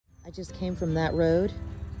I just came from that road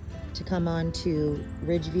to come on to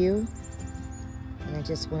Ridgeview, and I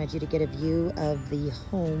just wanted you to get a view of the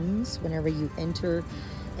homes whenever you enter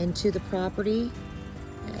into the property.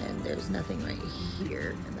 And there's nothing right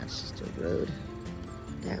here, and that's just a road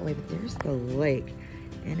that way, but there's the lake,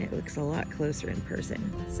 and it looks a lot closer in person.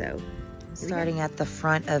 So starting at the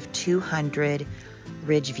front of 200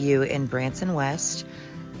 Ridgeview in Branson West,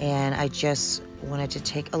 and I just wanted to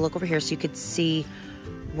take a look over here so you could see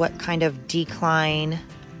what kind of decline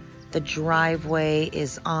the driveway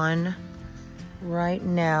is on right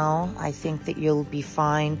now. I think that you'll be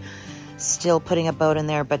fine still putting a boat in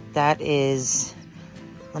there, but that is,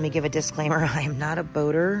 let me give a disclaimer, I am not a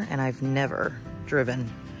boater and I've never driven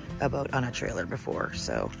a boat on a trailer before,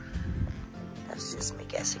 so that's just me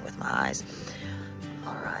guessing with my eyes.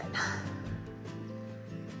 All right.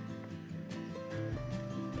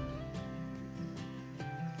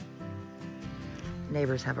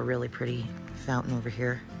 Neighbors have a really pretty fountain over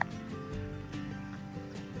here.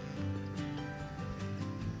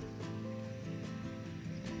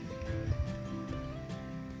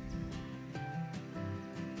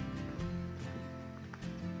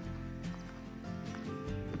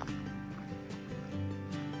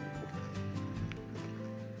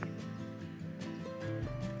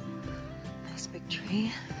 Nice big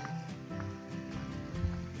tree.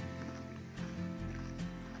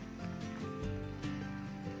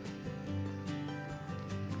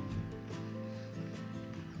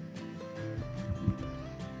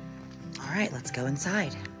 All right, let's go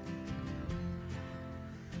inside.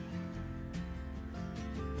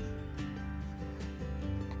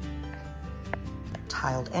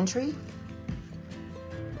 Tiled entry.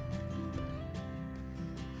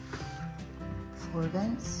 Floor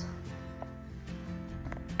vents.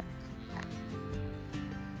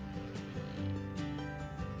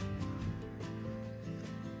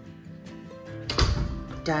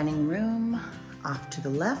 Dining room off to the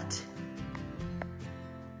left.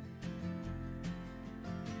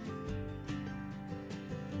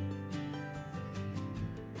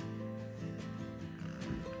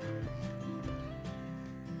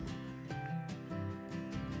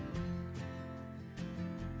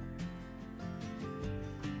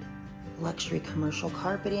 Luxury commercial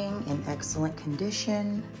carpeting in excellent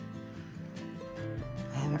condition.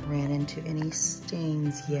 I haven't ran into any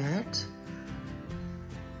stains yet.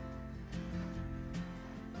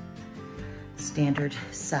 Standard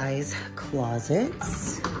size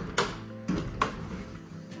closets.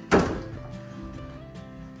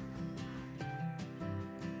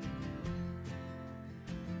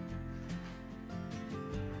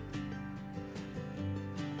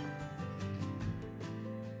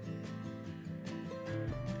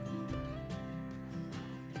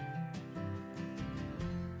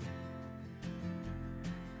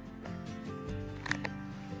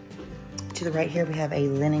 To the right here, we have a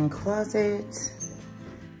linen closet,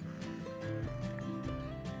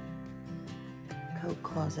 coat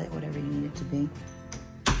closet, whatever you need it to be.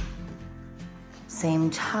 Same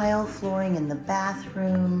tile flooring in the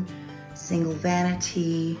bathroom, single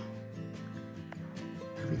vanity.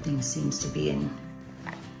 Everything seems to be in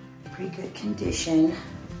pretty good condition.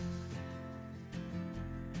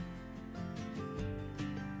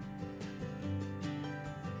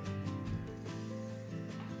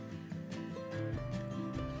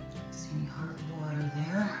 Any hard water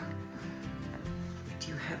there. We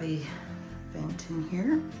do have a vent in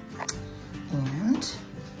here and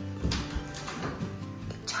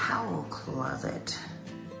a towel closet.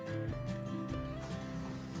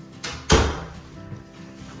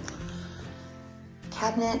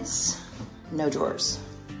 Cabinets, no drawers.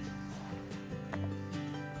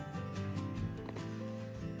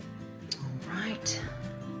 All right.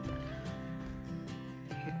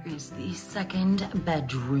 Here is the second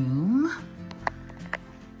bedroom.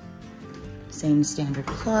 Same standard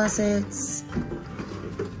closets.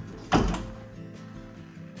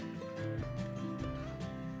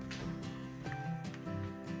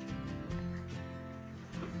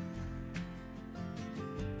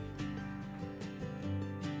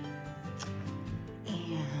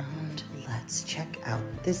 And let's check out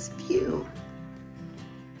this view.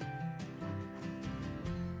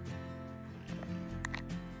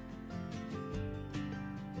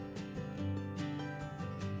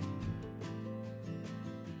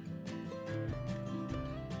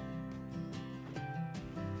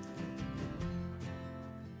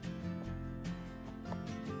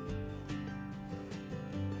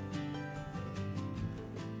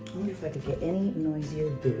 I wonder if I could get any noisier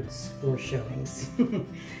boots for showings.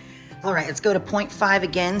 All right, let's go to 0.5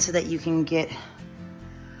 again so that you can get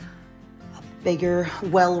a bigger,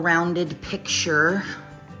 well-rounded picture.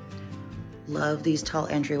 Love these tall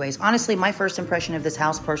entryways. Honestly, my first impression of this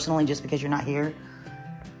house personally, just because you're not here,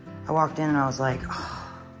 I walked in and I was like,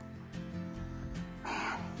 oh,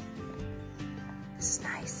 man, this is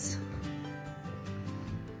nice.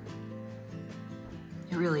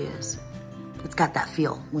 It really is. It's got that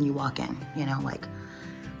feel when you walk in, you know, like,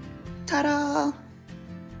 ta-da!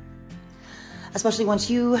 Especially once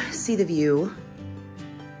you see the view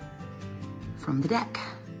from the deck.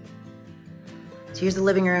 So here's the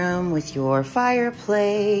living room with your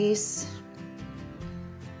fireplace.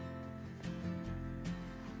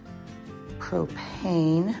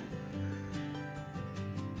 Propane.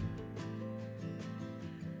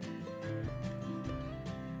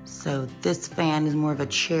 So this fan is more of a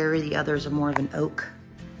cherry, the others are more of an oak.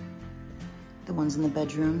 The ones in the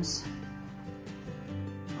bedrooms.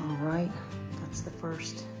 All right, that's the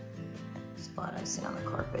first spot I see on the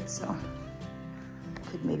carpet, so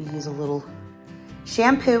could maybe use a little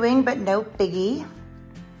shampooing, but no biggie.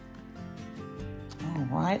 All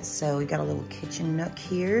right, so we got a little kitchen nook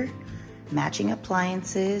here, matching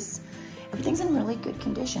appliances. Everything's in really good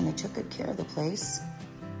condition. They took good care of the place.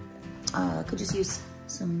 Could just use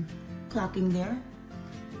some caulking there.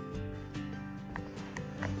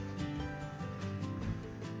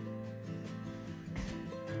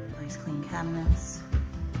 Nice clean cabinets.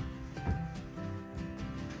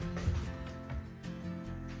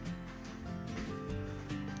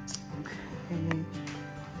 Okay.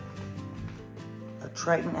 A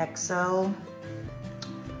Triton XL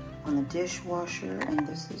on the dishwasher, and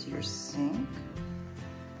this is your sink.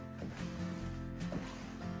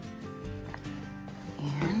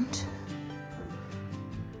 And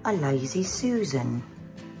a lazy Susan.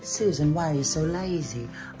 Susan, why are you so lazy?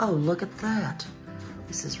 Oh, look at that.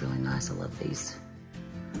 This is really nice. I love these.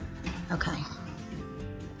 Okay.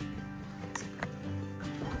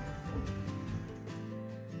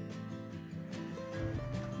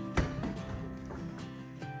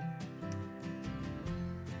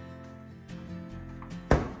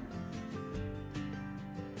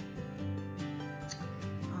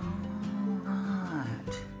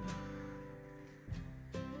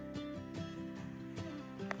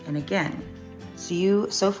 And again, so you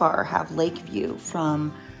so far have lake view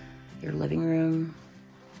from your living room,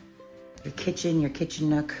 your kitchen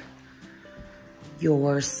nook,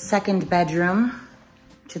 your second bedroom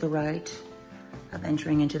to the right of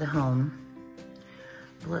entering into the home.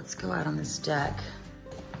 But let's go out on this deck.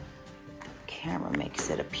 The camera makes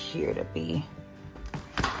it appear to be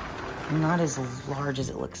not as large as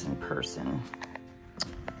it looks in person.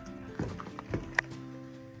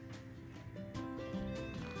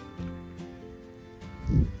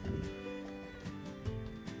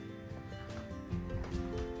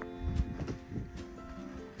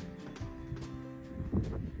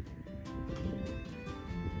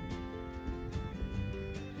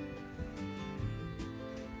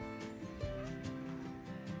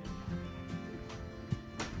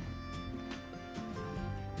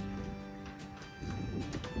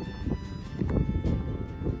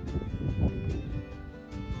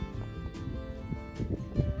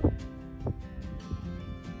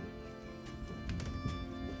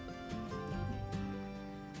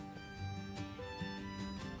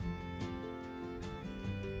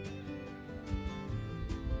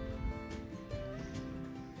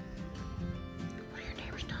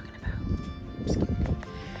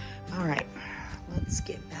 All right, let's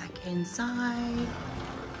get back inside.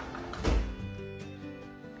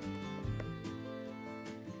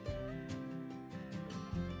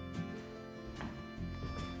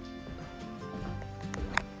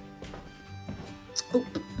 Oh,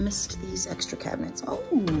 missed these extra cabinets. Oh,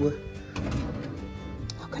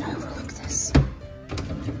 how could I overlook this?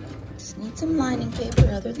 Just need some lining paper.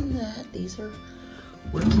 Other than that, these are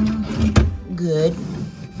working good.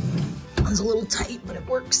 One's a little tight, but it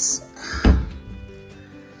works.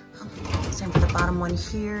 Same for the bottom one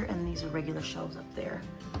here, and these are regular shelves up there.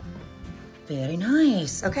 Very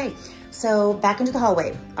nice. Okay, so back into the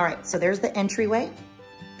hallway. All right, so there's the entryway,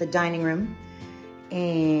 the dining room,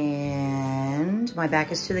 and my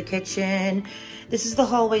back is to the kitchen. This is the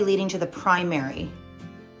hallway leading to the primary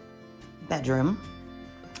bedroom.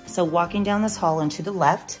 So walking down this hall and to the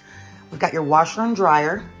left, we've got your washer and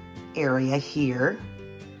dryer area here.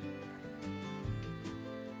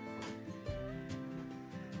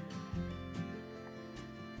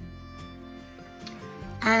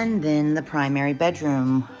 And then the primary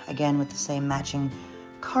bedroom, again with the same matching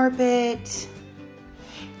carpet.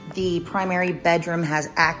 The primary bedroom has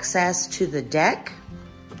access to the deck.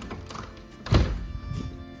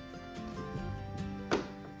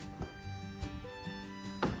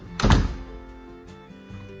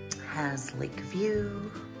 has lake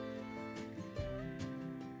view.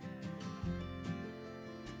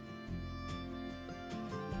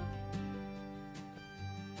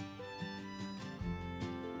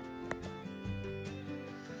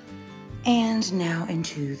 And now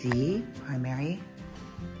into the primary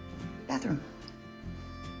bathroom.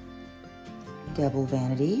 Double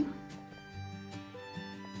vanity.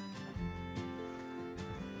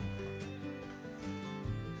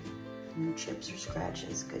 No chips or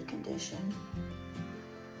scratches, good condition.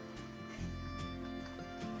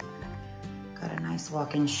 Got a nice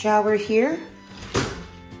walk-in shower here.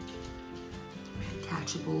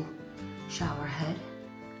 Detachable shower head.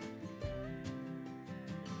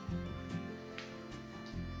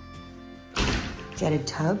 Jetted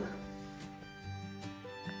tub.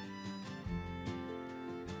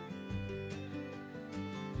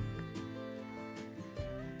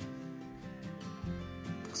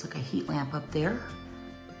 Looks like a heat lamp up there.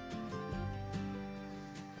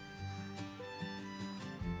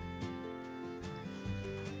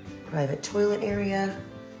 Private toilet area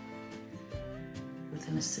with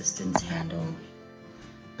an assistance handle.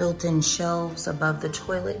 Built-in shelves above the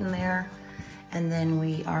toilet in there. And then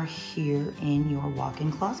we are here in your walk-in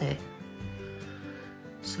closet.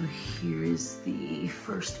 So here is the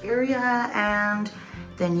first area, and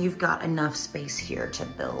then you've got enough space here to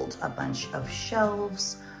build a bunch of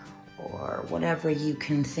shelves or whatever you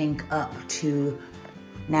can think up to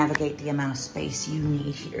navigate the amount of space you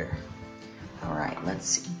need here. All right,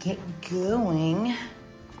 let's get going.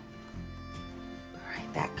 All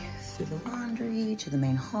right, back through the laundry to the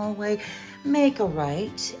main hallway. Make a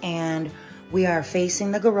right, and we are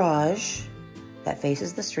facing the garage that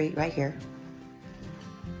faces the street right here.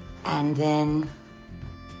 And then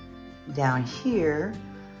down here,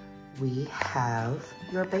 we have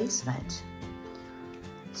your basement.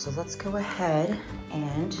 So let's go ahead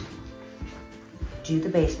and do the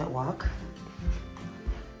basement walk.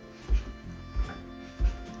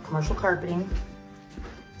 Commercial carpeting,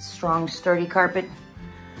 strong, sturdy carpet.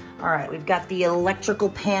 All right, we've got the electrical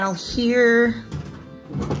panel here.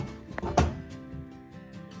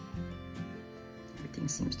 Everything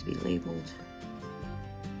seems to be labeled.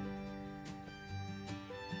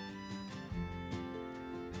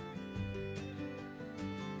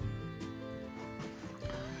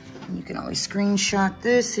 And you can always screenshot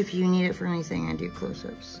this if you need it for anything. I do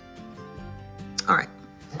close-ups. All right.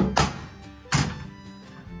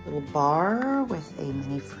 Little bar with a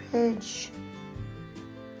mini fridge.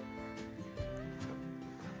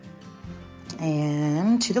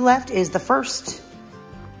 And to the left is the first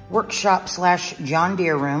workshop slash John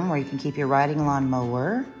Deere room where you can keep your riding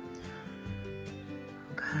lawnmower.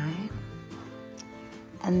 Okay.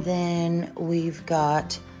 And then we've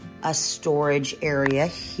got a storage area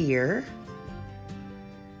here.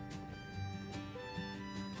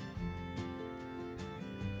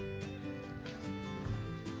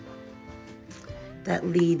 That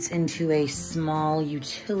leads into a small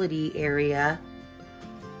utility area.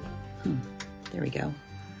 There we go.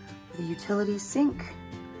 The utility sink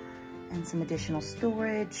and some additional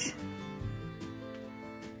storage.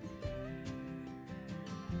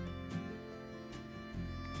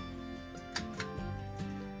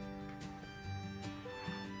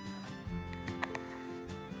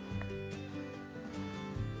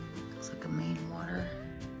 Looks like a main water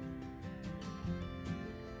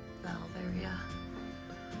valve area.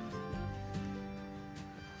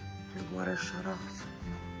 Your water shut off.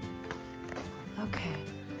 Okay.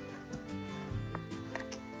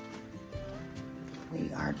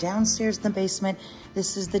 We are downstairs in the basement.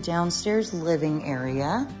 This is the downstairs living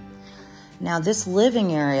area. Now this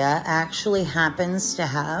living area actually happens to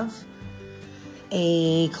have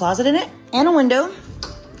a closet in it and a window.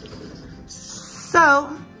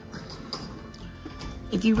 So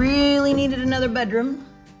if you really needed another bedroom,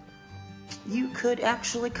 you could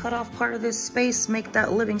actually cut off part of this space, make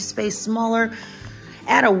that living space smaller,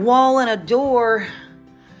 add a wall and a door.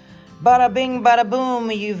 Bada bing, bada boom,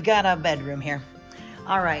 you've got a bedroom here.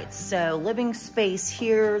 All right, so living space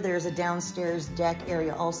here. There's a downstairs deck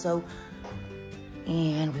area also.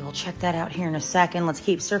 And we will check that out here in a second. Let's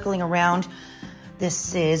keep circling around.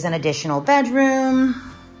 This is an additional bedroom.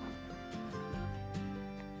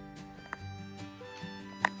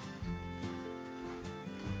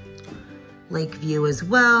 Lake view as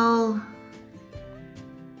well.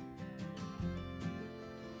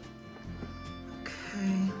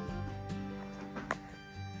 Okay.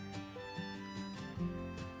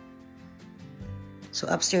 So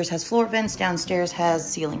upstairs has floor vents, downstairs has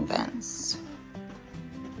ceiling vents.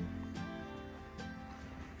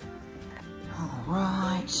 All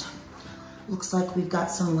right. Looks like we've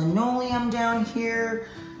got some linoleum down here,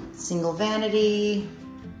 single vanity.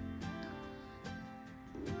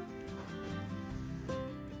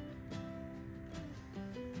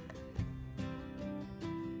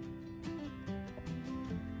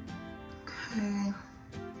 Okay.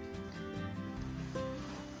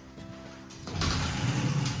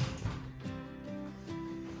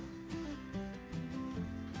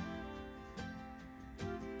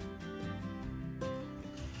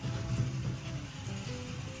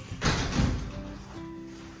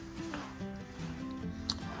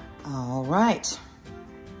 All right.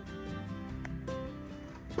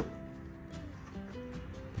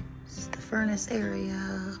 This is the furnace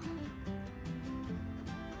area.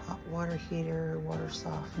 Hot water heater, water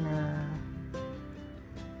softener.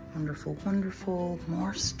 Wonderful, wonderful.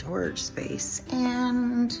 More storage space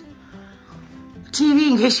and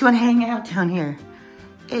TV in case you want to hang out down here.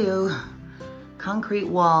 Ew. Concrete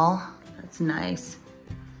wall. That's nice.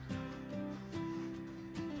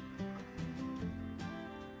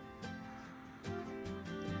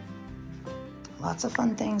 Lots of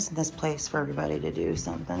fun things in this place for everybody to do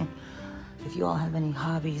something. If you all have any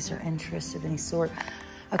hobbies or interests of any sort.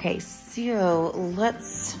 Okay, so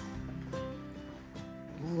let's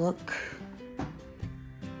look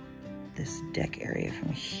this deck area from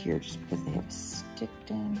here, just because they have a stick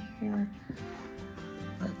down here.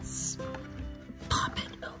 Let's pop it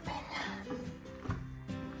open.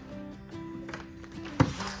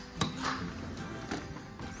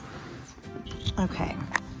 Okay.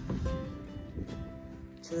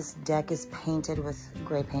 So this deck is painted with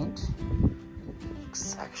gray paint.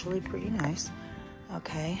 Looks actually pretty nice.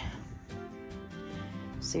 Okay.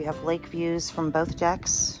 So you have lake views from both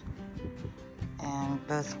decks. And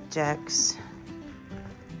both decks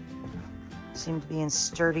seem to be in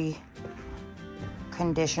sturdy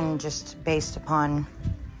condition just based upon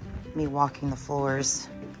me walking the floors.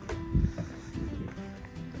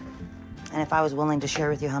 And if I was willing to share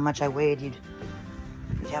with you how much I weighed, you'd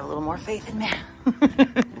have a little more faith in me.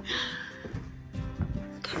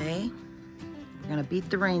 Okay, we're gonna beat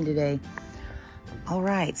the rain today. All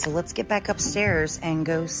right, so let's get back upstairs and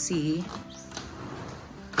go see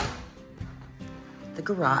the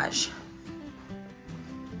garage.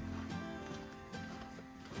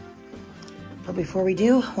 But before we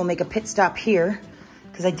do, we'll make a pit stop here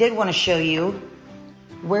because I did want to show you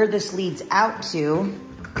where this leads out to,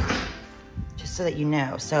 just so that you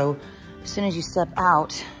know. So as soon as you step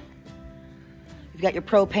out, you've got your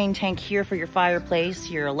propane tank here for your fireplace,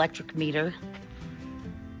 your electric meter.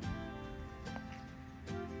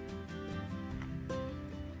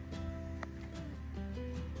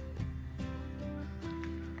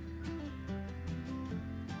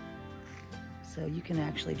 So you can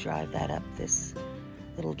actually drive that up this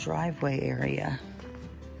little driveway area.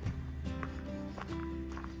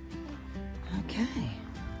 Okay.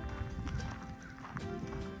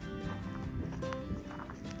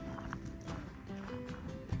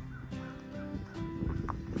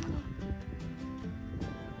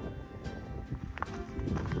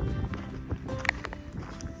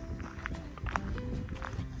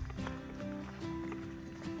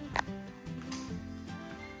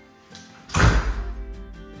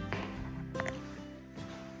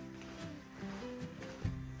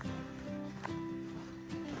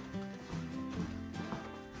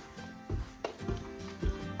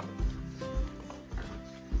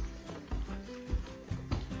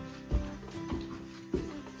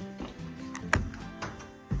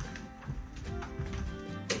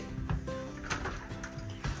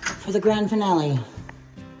 For the grand finale,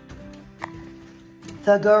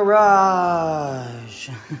 the garage.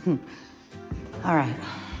 All right,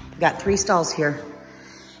 we've got 3 stalls here,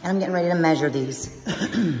 and I'm getting ready to measure these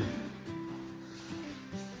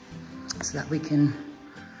so that we can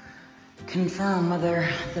confirm whether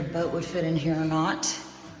the boat would fit in here or not.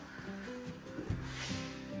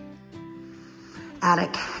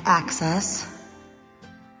 Attic access.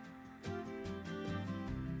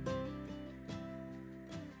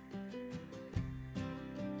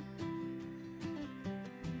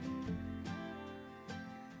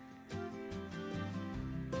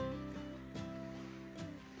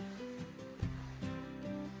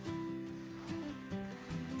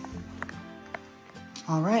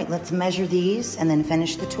 All right, let's measure these and then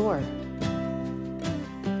finish the tour.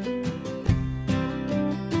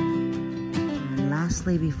 And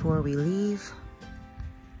lastly, before we leave,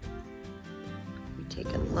 we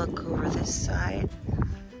take a look over this side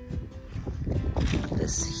of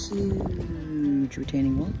this huge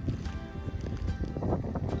retaining wall.